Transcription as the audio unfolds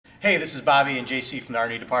Hey, this is Bobby and JC from the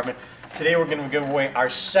R&D department. Today we're going to give away our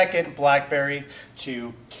second BlackBerry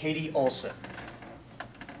to Katie Olson.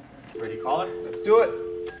 Ready to call her? Let's do it.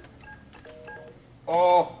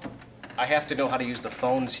 Oh, I have to know how to use the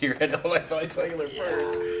phones here at Illinois Cellular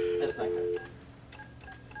first. That's not good.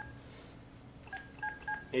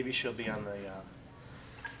 Maybe she'll be on the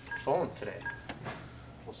phone today.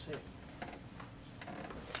 We'll see.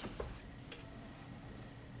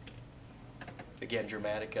 Again,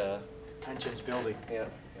 dramatic. Tension's building. Yeah,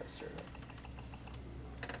 let's turn it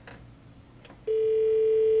up.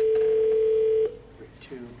 3,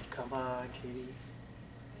 2, come on, Katie.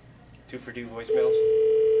 2 for 2 voicemails.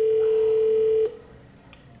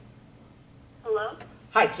 Hello?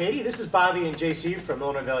 Hi, Katie. This is Bobby and JC from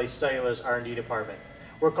Illinois Valley Cellular's R&D department.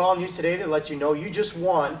 We're calling you today to let you know you just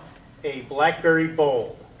won a BlackBerry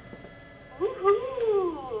Bold.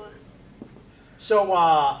 Woohoo!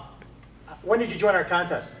 So, when did you join our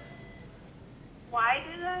contest? Why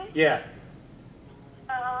did I? Yeah.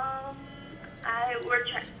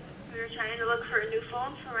 We were trying to look for a new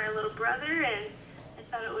phone for my little brother, and I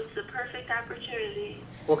thought it was the perfect opportunity.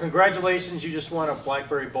 Well, congratulations. You just won a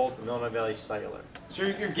BlackBerry Bold from Illinois Valley Cellular. So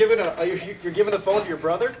you're giving the phone to your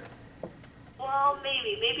brother? Well,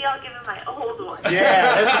 maybe I'll give him my old one.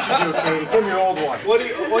 Yeah, that's what you do, Katie. Give me your old one.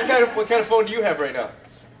 What kind of phone do you have right now?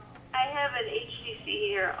 I have an HTC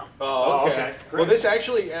Hero. Oh, okay. Okay, great. Well, this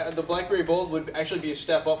actually, the BlackBerry Bold would actually be a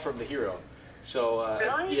step up from the Hero. So,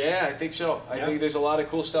 Really? Yeah, I think so. I Yeah. think there's a lot of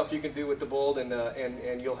cool stuff you can do with the Bold,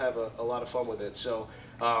 and you'll have a lot of fun with it. So,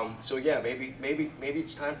 yeah, maybe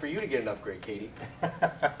it's time for you to get an upgrade, Katie.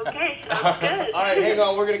 Okay, sounds good. All right, hang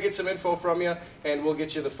on. We're gonna get some info from you, and we'll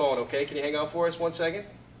get you the phone. Okay? Can you hang on for us 1 second?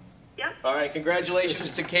 Yep. All right.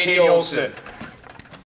 Congratulations to Katie Katie Olson. Olson.